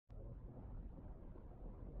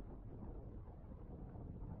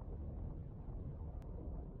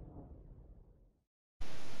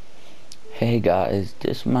Hey guys,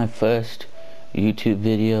 this is my first YouTube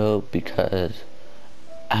video because,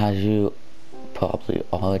 as you probably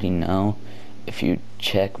already know, if you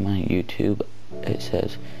check my YouTube, it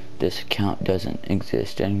says this account doesn't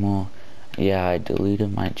exist anymore. Yeah, I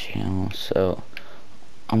deleted my channel, so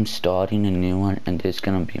I'm starting a new one, and this is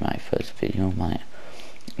gonna be my first video. My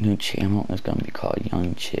new channel is gonna be called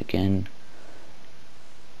Young Chicken.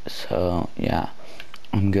 So yeah,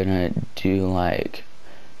 I'm gonna do like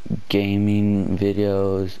gaming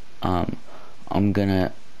videos. I'm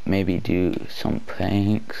gonna maybe do some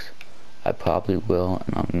pranks. I probably will,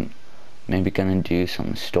 and I'm maybe gonna do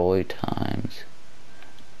some story times.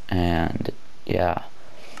 And yeah,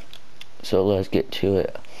 so let's get to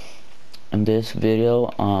it. In this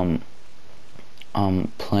video, I'm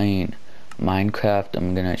playing Minecraft.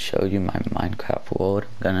 I'm gonna show you my Minecraft world.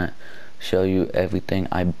 I'm gonna show you everything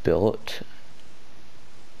I built.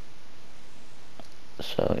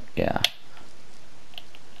 So yeah,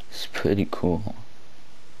 it's pretty cool.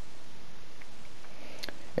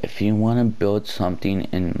 If you want to build something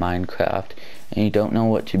in Minecraft and you don't know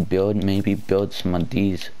what to build, maybe build some of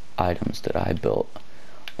these items that I built,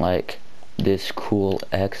 like this cool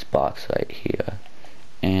Xbox right here,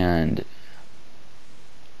 and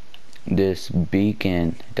this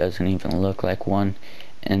beacon doesn't even look like one,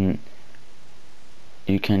 and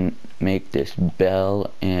you can make this bell,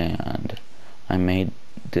 and I made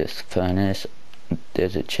this furnace.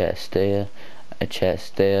 There's a chest there,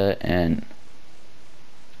 and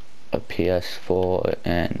a PS4,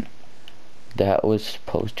 and that was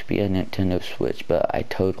supposed to be a Nintendo Switch, but I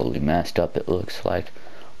totally messed up. It looks like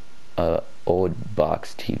a old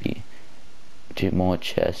box TV. Two more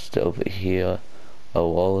chests over here, a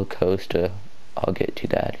roller coaster, I'll get to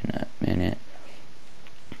that in a minute,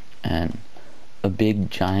 and a big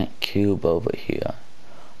giant cube over here.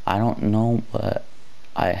 I don't know what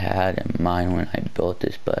I had in mind when I built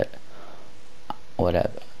this, but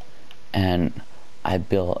whatever. And I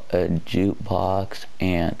built a jukebox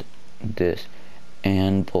and this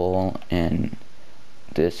anvil and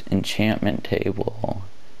this enchantment table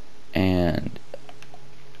and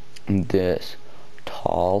this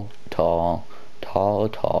tall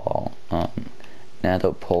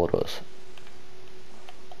nether portals.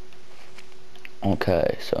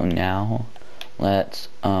 Okay, so now let's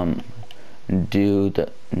do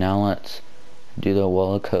the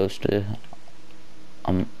roller coaster.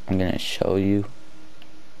 I'm gonna show you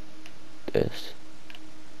this.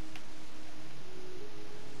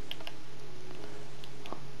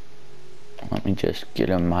 Let me just get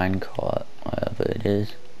a minecart, whatever it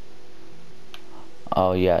is.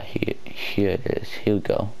 Oh yeah, here it is. Here we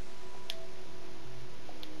go.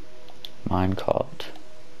 Minecart.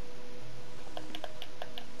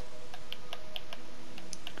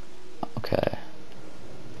 Okay.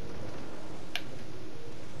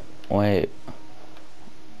 Wait.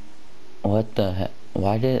 What the heck?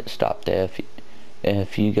 Why did it stop there?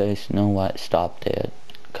 If you guys know what stopped there,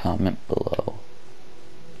 comment below.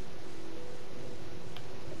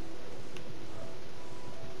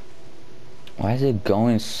 Why is it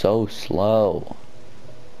going so slow?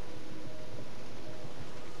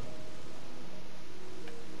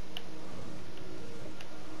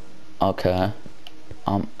 Okay,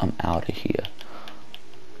 I'm out of here.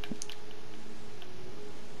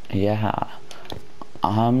 Yeah,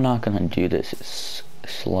 I'm not gonna do this. It's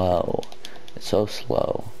slow. It's so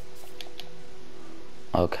slow.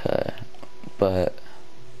 Okay, but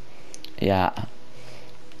yeah,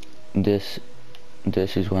 this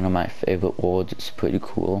is one of my favorite worlds. It's pretty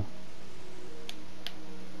cool.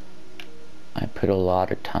 I put a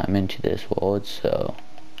lot of time into this world, so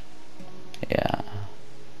yeah.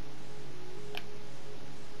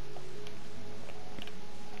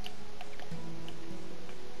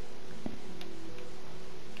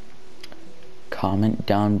 Comment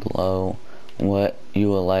down below what you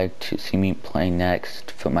would like to see me play next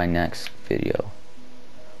for my next video.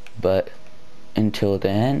 But until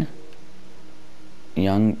then,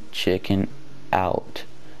 Young Chicken out.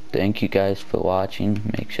 Thank you guys for watching.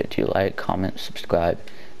 Make sure to like, comment, subscribe.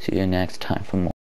 See you next time for more.